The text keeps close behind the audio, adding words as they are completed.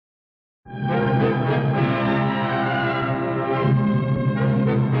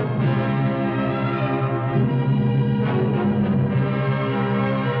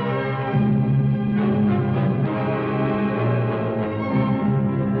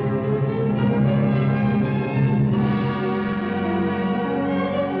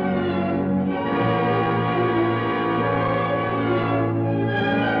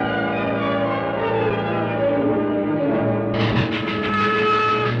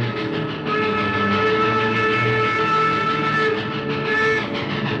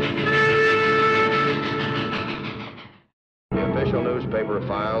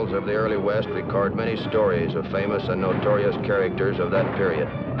many stories of famous and notorious characters of that period.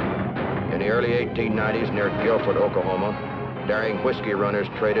 In the early 1890s near Guilford, Oklahoma, daring whiskey runners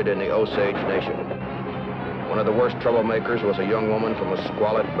traded in the Osage Nation. One of the worst troublemakers was a young woman from a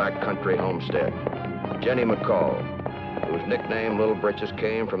squalid backcountry homestead, Jenny McCall, whose nickname, Little Britches,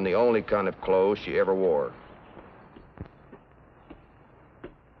 came from the only kind of clothes she ever wore.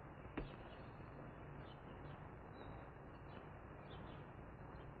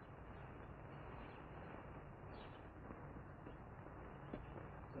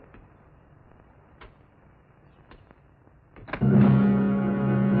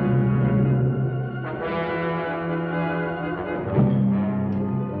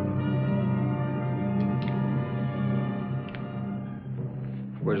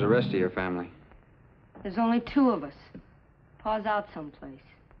 Where's the rest of your family? There's only 2 of us. Pa's out someplace.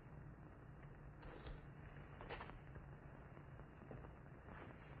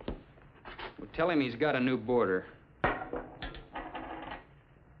 Well, tell him he's got a new boarder.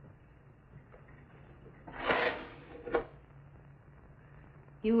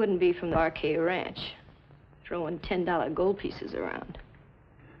 You wouldn't be from the Arcade Ranch, throwing $10 gold pieces around.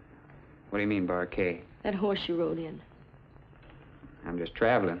 What do you mean, Barquet? That horse you rode in. I'm just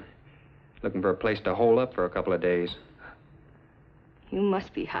traveling, looking for a place to hole up for a couple of days. You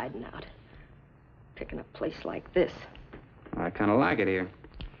must be hiding out. Picking a place like this. I kind of like it here.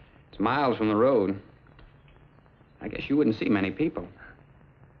 It's miles from the road. I guess you wouldn't see many people.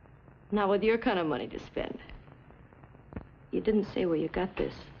 Not with your kind of money to spend. You didn't say where you got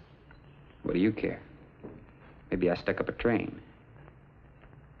this. What do you care? Maybe I stuck up a train.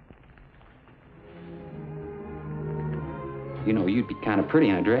 You know, you'd be kind of pretty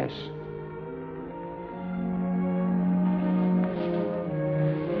in a dress.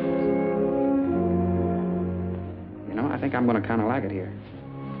 You know, I think I'm going to kind of like it here.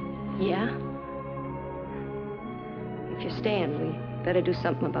 Yeah? If you're staying, we better do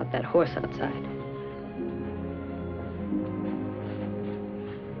something about that horse outside.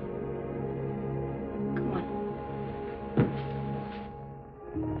 Come on.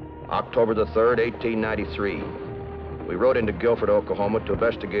 October the 3rd, 1893. We rode into Guilford, Oklahoma to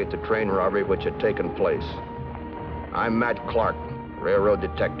investigate the train robbery which had taken place. I'm Matt Clark, railroad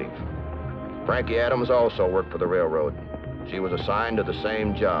detective. Frankie Adams also worked for the railroad. She was assigned to the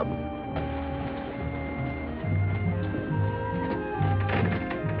same job.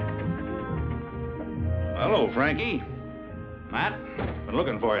 Hello, Frankie. Matt, been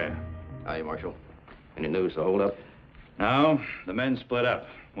looking for you. Hi, Marshal. Any news to hold up? No, the men split up.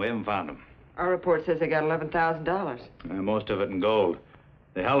 We haven't found them. Our report says they got $11,000. Most of it in gold.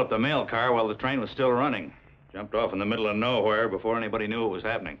 They held up the mail car while the train was still running. Jumped off in the middle of nowhere before anybody knew what was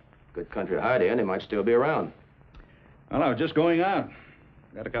happening. Good country to hide in. They might still be around. Well, I was just going out.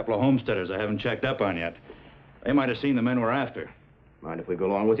 Got a couple of homesteaders I haven't checked up on yet. They might have seen the men we're after. Mind if we go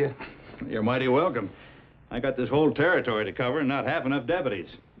along with you? You're mighty welcome. I got this whole territory to cover and not half enough deputies.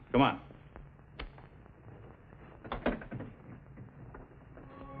 Come on.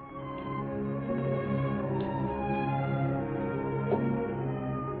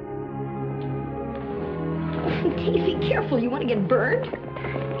 Davy, careful. You want to get burned?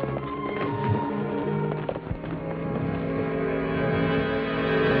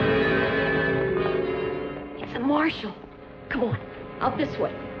 It's a marshal. Come on, out this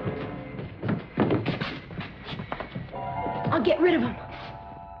way. I'll get rid of him.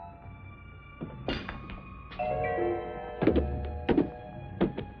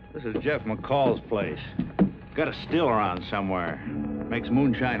 This is Jeff McCall's place. Got a still around somewhere. Makes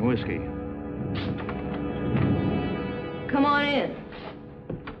moonshine whiskey. Come on in.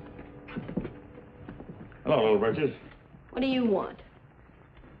 Hello, Little Britches. What do you want?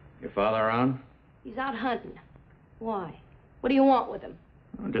 Your father around? He's out hunting. Why? What do you want with him?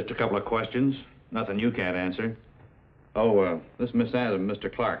 Just a couple of questions. Nothing you can't answer. Oh, this is Miss Adams,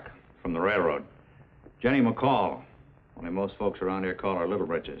 Mr. Clark, from the railroad. Jenny McCall. Only most folks around here call her Little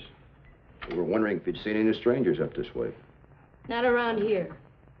Britches. We were wondering if you'd seen any strangers up this way. Not around here.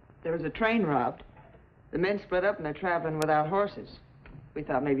 There was a train robbed. The men split up and they're traveling without horses. We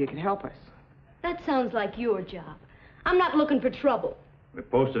thought maybe you could help us. That sounds like your job. I'm not looking for trouble. We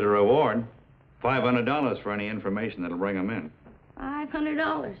posted a reward. $500 for any information that'll bring them in.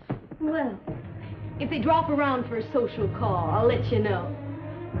 $500? Well, if they drop around for a social call, I'll let you know.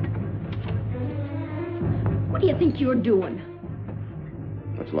 What do you think you're doing?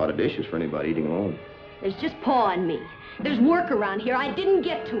 That's a lot of dishes for anybody eating alone. There's just Pa and me. There's work around here. I didn't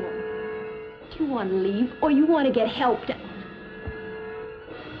get to him. Do you want to leave, or you want to get helped out?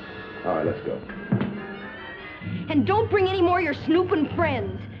 All right, let's go. And don't bring any more of your snooping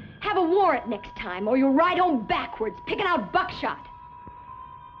friends. Have a warrant next time, or you'll ride home backwards, picking out buckshot.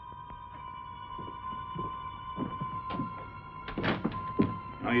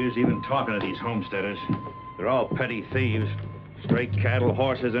 No use even talking to these homesteaders. They're all petty thieves. Stray cattle,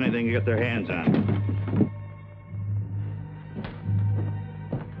 horses, anything you get their hands on.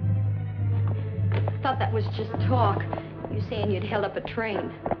 Thought that was just talk. You saying you'd held up a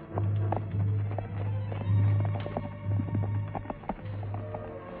train.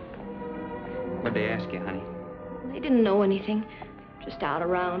 What'd they ask you, honey? They didn't know anything. Just out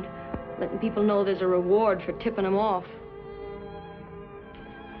around, letting people know there's a reward for tipping them off.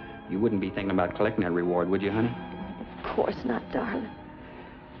 You wouldn't be thinking about collecting that reward, would you, honey? Of course not, darling.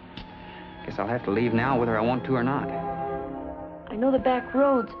 Guess I'll have to leave now, whether I want to or not. I know the back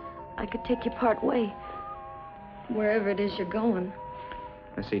roads. I could take you part way. Wherever it is you're going.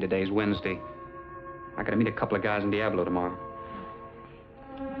 Let's see, today's Wednesday. I gotta meet a couple of guys in Diablo tomorrow.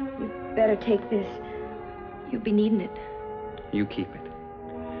 You better take this. You'll be needing it. You keep it.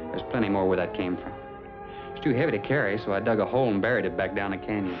 There's plenty more where that came from. It's too heavy to carry, so I dug a hole and buried it back down the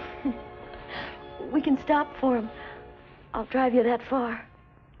canyon. We can stop for him. I'll drive you that far.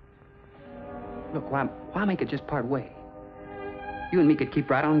 Look, why make it just part way? You and me could keep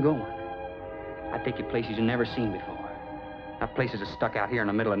right on going. I'd take you places you've never seen before. Not places that's stuck out here in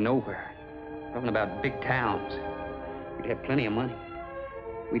the middle of nowhere. Talking about big towns. We'd have plenty of money.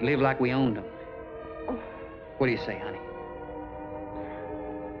 We'd live like we owned them. What do you say, honey?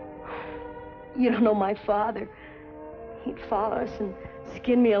 You don't know my father. He'd follow us and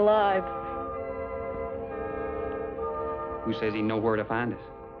skin me alive. Who says he'd know where to find us?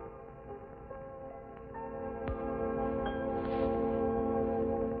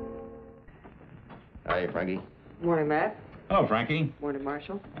 Hi, Frankie. Morning, Matt. Hello, Frankie. Morning,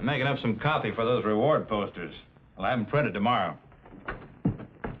 Marshal. I'm making up some copy for those reward posters. I'll have them printed tomorrow.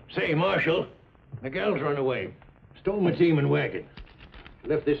 Say, Marshal, the gal's run away. Stole my team and wagon.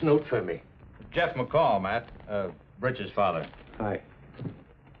 Left this note for me. Jeff McCall, Matt. Britches' father. Hi.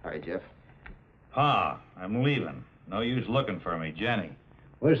 Hi, Jeff. Pa, I'm leaving. No use looking for me, Jenny.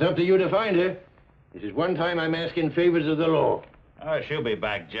 Well, it's up to you to find her. This is one time I'm asking favors of the law. Oh, she'll be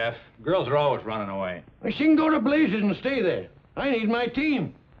back, Jeff. Girls are always running away. Well, she can go to blazes and stay there. I need my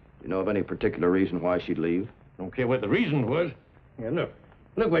team. You know of any particular reason why she'd leave? Don't care what the reason was. Yeah, look.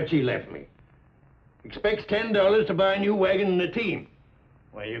 Look what she left me. Expects $10 to buy a new wagon and a team.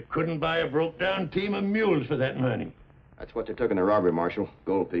 Why, you couldn't buy a broke-down team of mules for that money. That's what they took in the robbery, Marshal.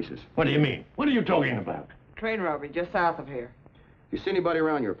 Gold pieces. What do you mean? What are you talking about? Train robbery just south of here. You see anybody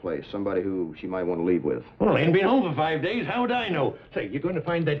around your place? Somebody who she might want to leave with? Well, I ain't been home for 5 days. How would I know? Say, you going to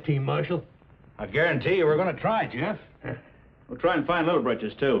find that team, Marshal? I guarantee you we're going to try, Jeff. We'll try and find little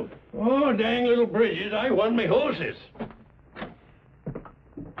Britches, too. Oh, dang little Bridges. I want me horses.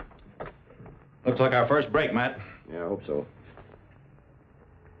 Looks like our first break, Matt. Yeah, I hope so.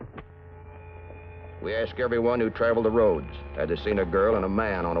 We ask everyone who traveled the roads, had they seen a girl and a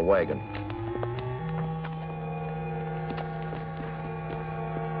man on a wagon.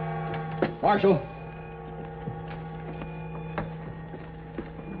 Marshal.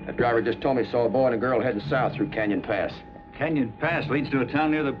 That driver just told me he saw a boy and a girl heading south through Canyon Pass. Canyon Pass leads to a town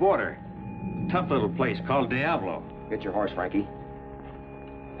near the border. Tough little place called Diablo. Get your horse, Frankie.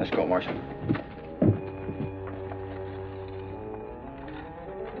 Let's go, Marshal.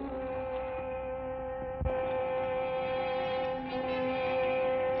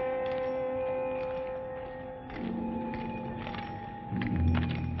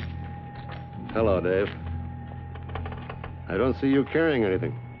 Hello, Dave. I don't see you carrying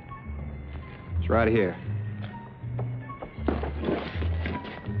anything. It's right here.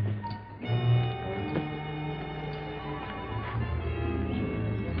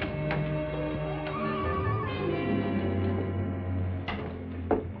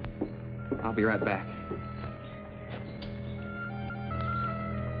 I'll be right back.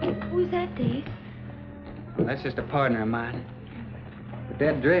 Who's that, Dave? Well, that's just a partner of mine. But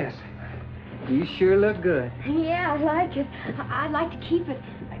that dress, you sure look good. Yeah, I like it. I'd like to keep it.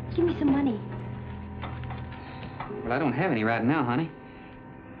 Give me some money. Well, I don't have any right now, honey.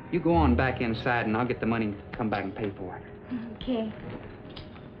 You go on back inside, and I'll get the money and come back and pay for it. Okay.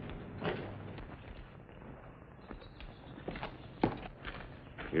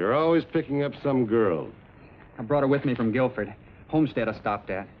 You're always picking up some girl. I brought her with me from Guilford. Homestead I stopped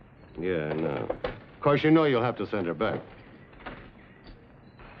at. Yeah, I know. Of course, you know you'll have to send her back.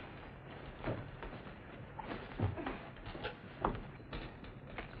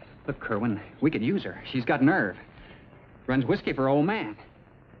 Look, Kerwin, we could use her. She's got nerve. Runs whiskey for her old man.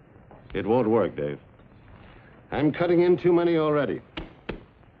 It won't work, Dave. I'm cutting in too many already.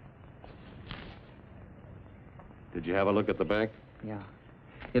 you have a look at the bank? Yeah.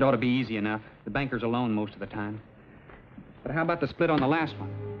 It ought to be easy enough. The banker's alone most of the time. But how about the split on the last one?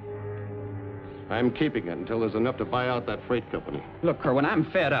 I'm keeping it until there's enough to buy out that freight company. Look, Kerwin, I'm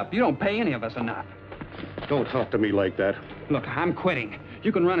fed up. You don't pay any of us enough. Don't talk to me like that. Look, I'm quitting.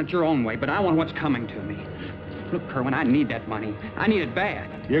 You can run it your own way, but I want what's coming to me. Look, Kerwin, I need that money. I need it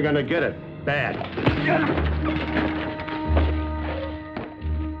bad. You're gonna get it. Bad.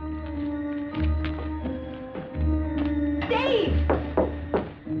 Dave!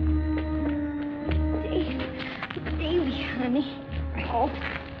 Davey, honey. Oh.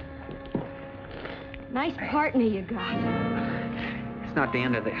 Nice partner you got. It's not the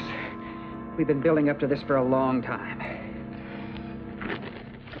end of this. We've been building up to this for a long time.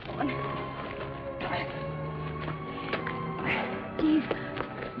 Come on. Dave,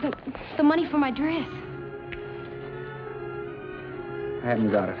 the money for my dress. I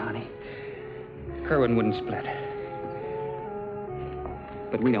haven't got it, honey. Kerwin wouldn't split.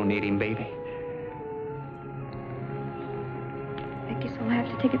 But we don't need him, baby. I guess I'll have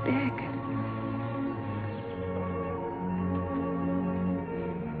to take it back.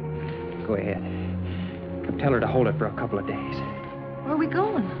 Go ahead. Tell her to hold it for a couple of days. Where are we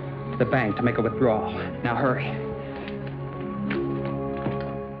going? To the bank to make a withdrawal. Now hurry.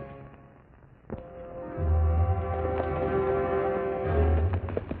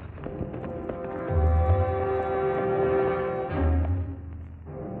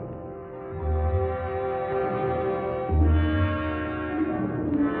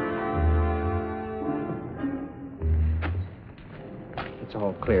 It's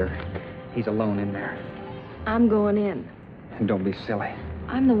all clear. He's alone in there. I'm going in. And don't be silly.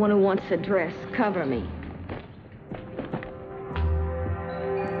 I'm the one who wants the dress. Cover me.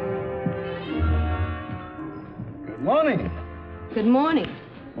 Good morning. Good morning.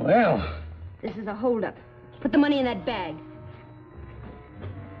 Well, This is a holdup. Put the money in that bag.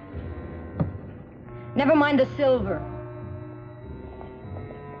 Never mind the silver.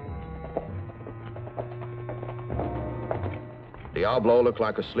 Diablo looked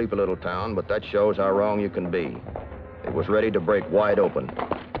like a sleepy little town, but that shows how wrong you can be. It was ready to break wide open.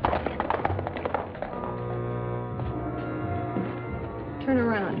 Turn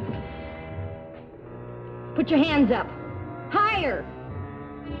around. Put your hands up. Higher!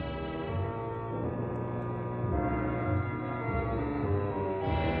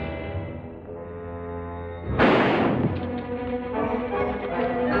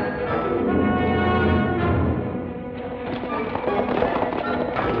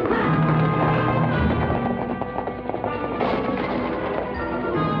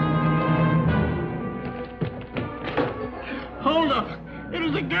 hold up. It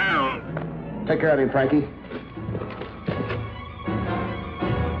is a girl. Take care of him, Frankie.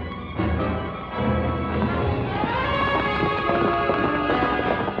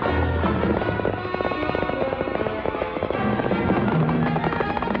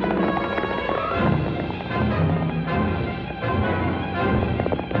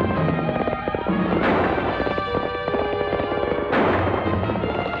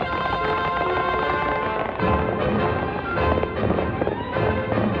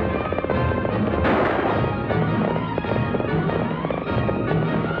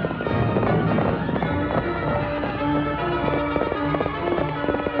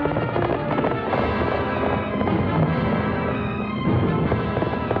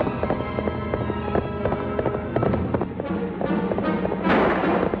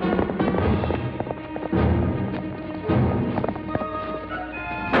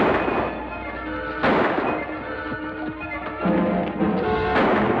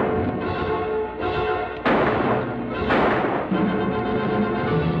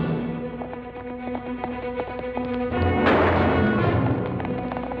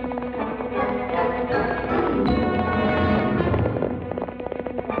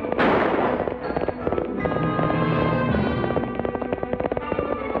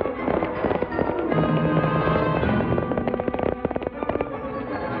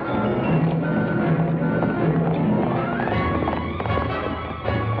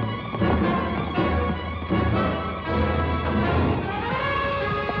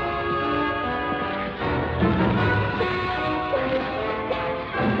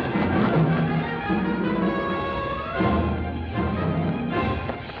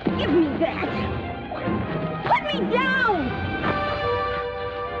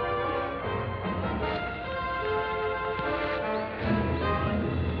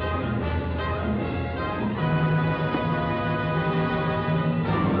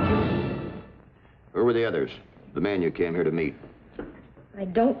 Where were the others? The man you came here to meet? I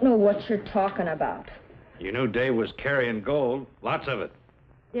don't know what you're talking about. You knew Dave was carrying gold. Lots of it.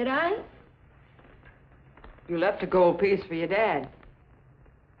 Did I? You left a gold piece for your dad.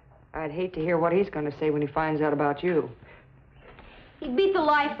 I'd hate to hear what he's going to say when he finds out about you. He beat the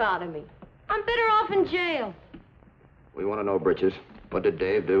life out of me. I'm better off in jail. We want to know, Britches, what did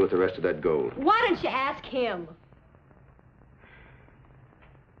Dave do with the rest of that gold? Why don't you ask him?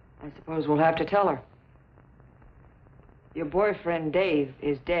 I suppose we'll have to tell her. Your boyfriend, Dave,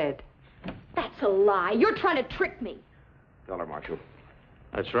 is dead. That's a lie. You're trying to trick me. Tell her, Marshal.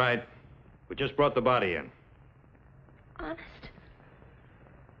 That's right. We just brought the body in. Honest?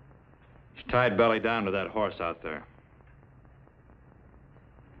 She's tied belly down to that horse out there.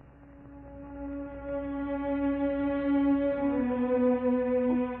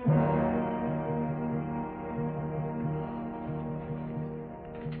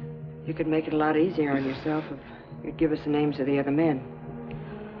 You could make it a lot easier on yourself if you'd give us the names of the other men.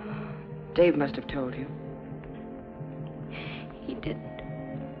 Dave must have told you. He didn't.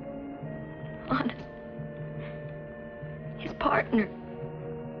 Honest. His partner.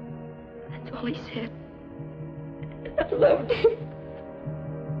 That's all he said. I loved him.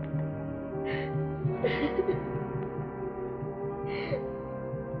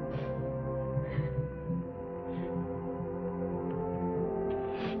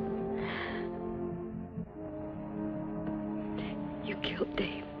 You killed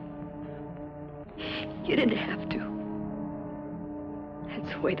Dave. You didn't have to.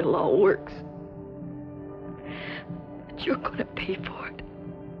 That's the way the law works. But you're gonna pay for it.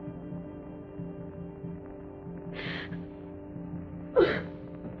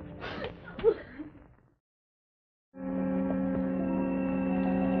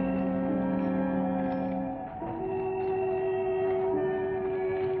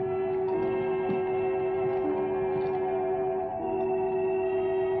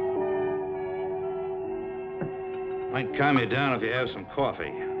 Might calm you down if you have some coffee.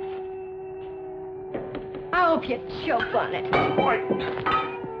 I hope you choke on it.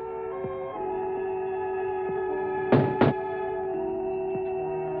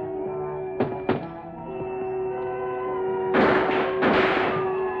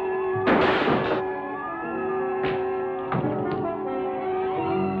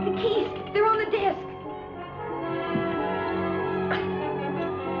 The keys, they're on the desk.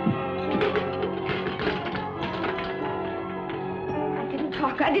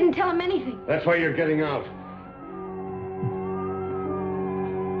 I didn't tell him anything. That's why you're getting out.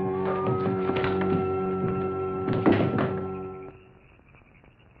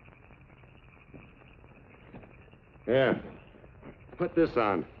 Yeah. Put this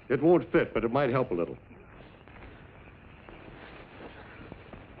on. It won't fit, but it might help a little.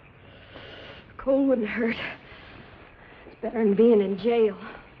 Cold wouldn't hurt. It's better than being in jail.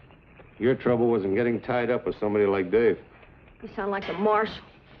 Your trouble wasn't getting tied up with somebody like Dave. You sound like a marshal.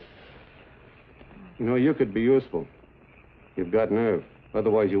 You know, you could be useful. You've got nerve.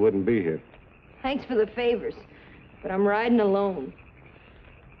 Otherwise, you wouldn't be here. Thanks for the favors, but I'm riding alone.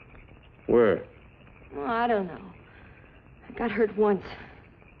 Where? Oh, I don't know. I got hurt once.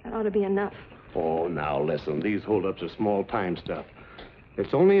 That ought to be enough. Oh, now listen. These holdups are small-time stuff.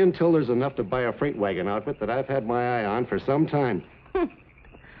 It's only until there's enough to buy a freight wagon outfit that I've had my eye on for some time.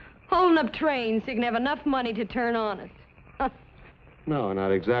 Holding up trains so you can have enough money to turn honest. No,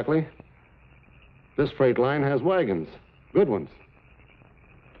 not exactly. This freight line has wagons. Good ones.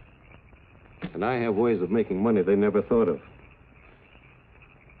 And I have ways of making money they never thought of.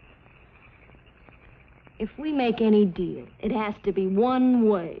 If we make any deal, it has to be one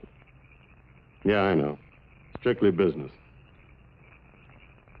way. Yeah, I know. Strictly business.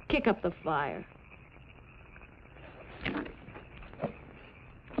 Kick up the fire.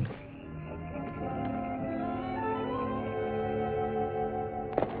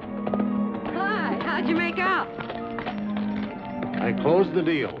 Hi, how'd you make out? I closed the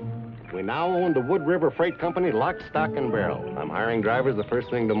deal. We now own the Wood River Freight Company, lock, stock, and barrel. I'm hiring drivers the first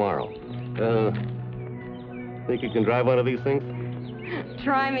thing tomorrow. Think you can drive one of these things?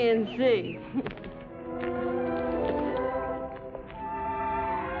 Try me and see.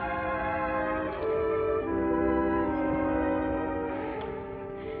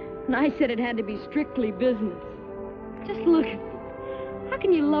 And I said it had to be strictly business. Just look at me. How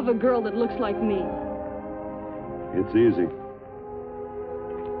can you love a girl that looks like me? It's easy.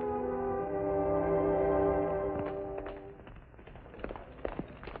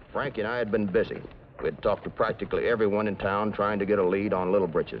 Frankie and I had been busy. We'd talked to practically everyone in town trying to get a lead on Little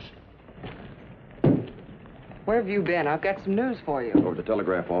Britches. Where have you been? I've got some news for you. Over to the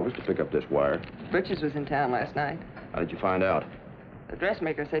telegraph office to pick up this wire. Britches was in town last night. How did you find out? The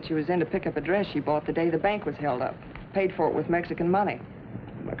dressmaker said she was in to pick up a dress she bought the day the bank was held up. Paid for it with Mexican money.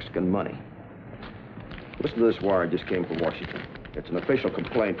 Mexican money. Listen to this wire. It just came from Washington. It's an official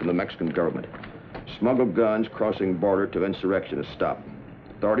complaint from the Mexican government. Smuggled guns crossing border to insurrectionists stop.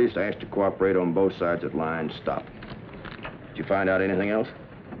 Authorities asked to cooperate on both sides of line stop. Did you find out anything else?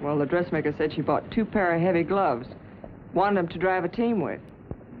 Well, the dressmaker said she bought 2 pair of heavy gloves. Wanted them to drive a team with.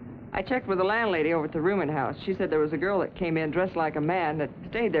 I checked with the landlady over at the rooming house. She said there was a girl that came in dressed like a man that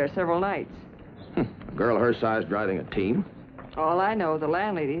stayed there several nights. A girl her size driving a team? All I know, the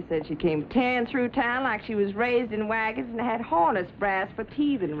landlady said she came tearing through town like she was raised in wagons and had harness brass for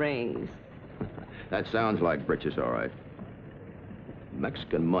teething rings. That sounds like Britches, all right.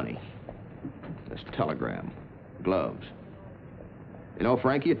 Mexican money. This telegram. Gloves. You know,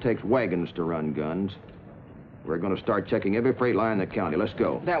 Frankie, it takes wagons to run guns. We're going to start checking every freight line in the county. Let's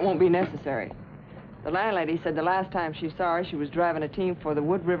go. That won't be necessary. The landlady said the last time she saw her, she was driving a team for the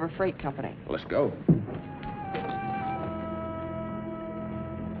Wood River Freight Company. Let's go.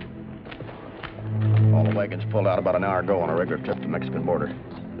 All the wagons pulled out about an hour ago on a regular trip to the Mexican border.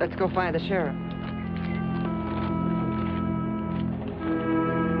 Let's go find the sheriff.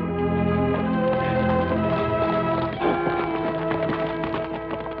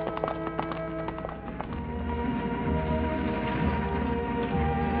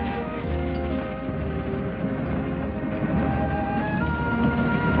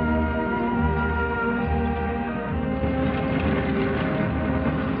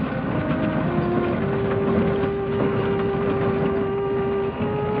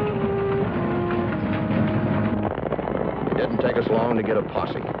 To get a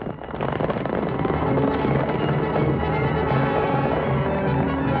posse.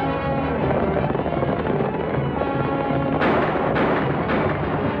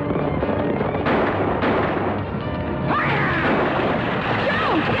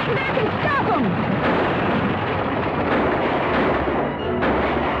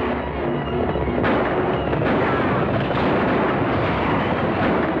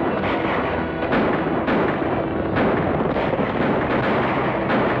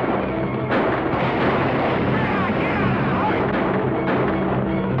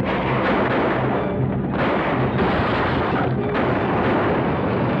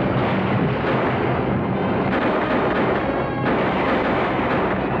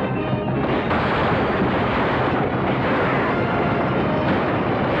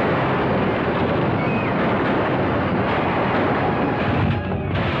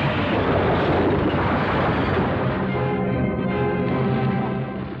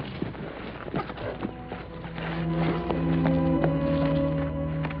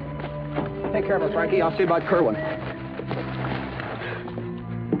 Take care of her, Frankie. I'll see about Kerwin.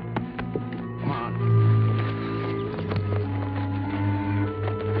 Come on.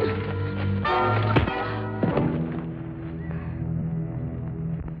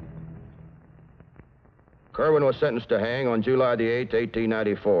 Kerwin was sentenced to hang on July the 8th,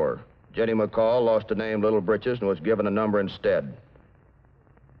 1894. Jenny McCall lost the name Little Britches and was given a number instead.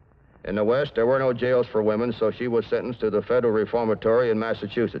 In the West, there were no jails for women, so she was sentenced to the Federal Reformatory in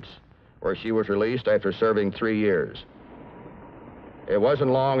Massachusetts, where she was released after serving 3 years. It wasn't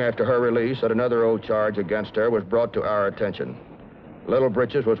long after her release that another old charge against her was brought to our attention. Little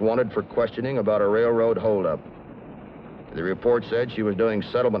Britches was wanted for questioning about a railroad holdup. The report said she was doing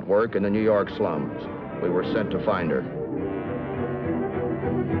settlement work in the New York slums. We were sent to find her.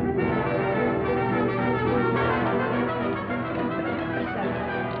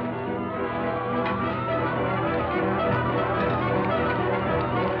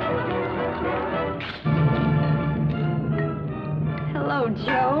 Hello,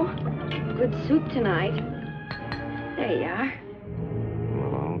 Joe. Good soup tonight. There you are.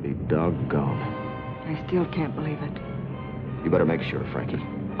 Well, I'll be doggone. I still can't believe it. You better make sure, Frankie.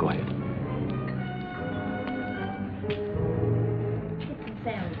 Go ahead. Get some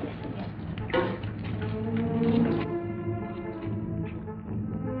sandwiches.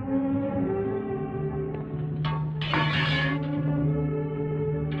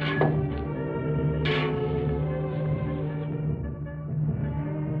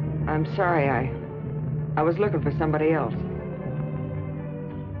 I'm sorry, I was looking for somebody else.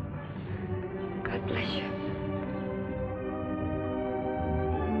 God bless you.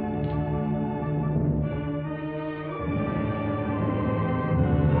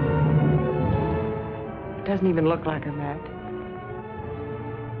 It doesn't even look like her, Matt.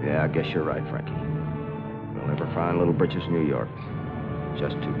 Yeah, I guess you're right, Frankie. We'll never find Little Britches in New York.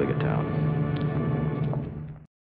 Just too big a town.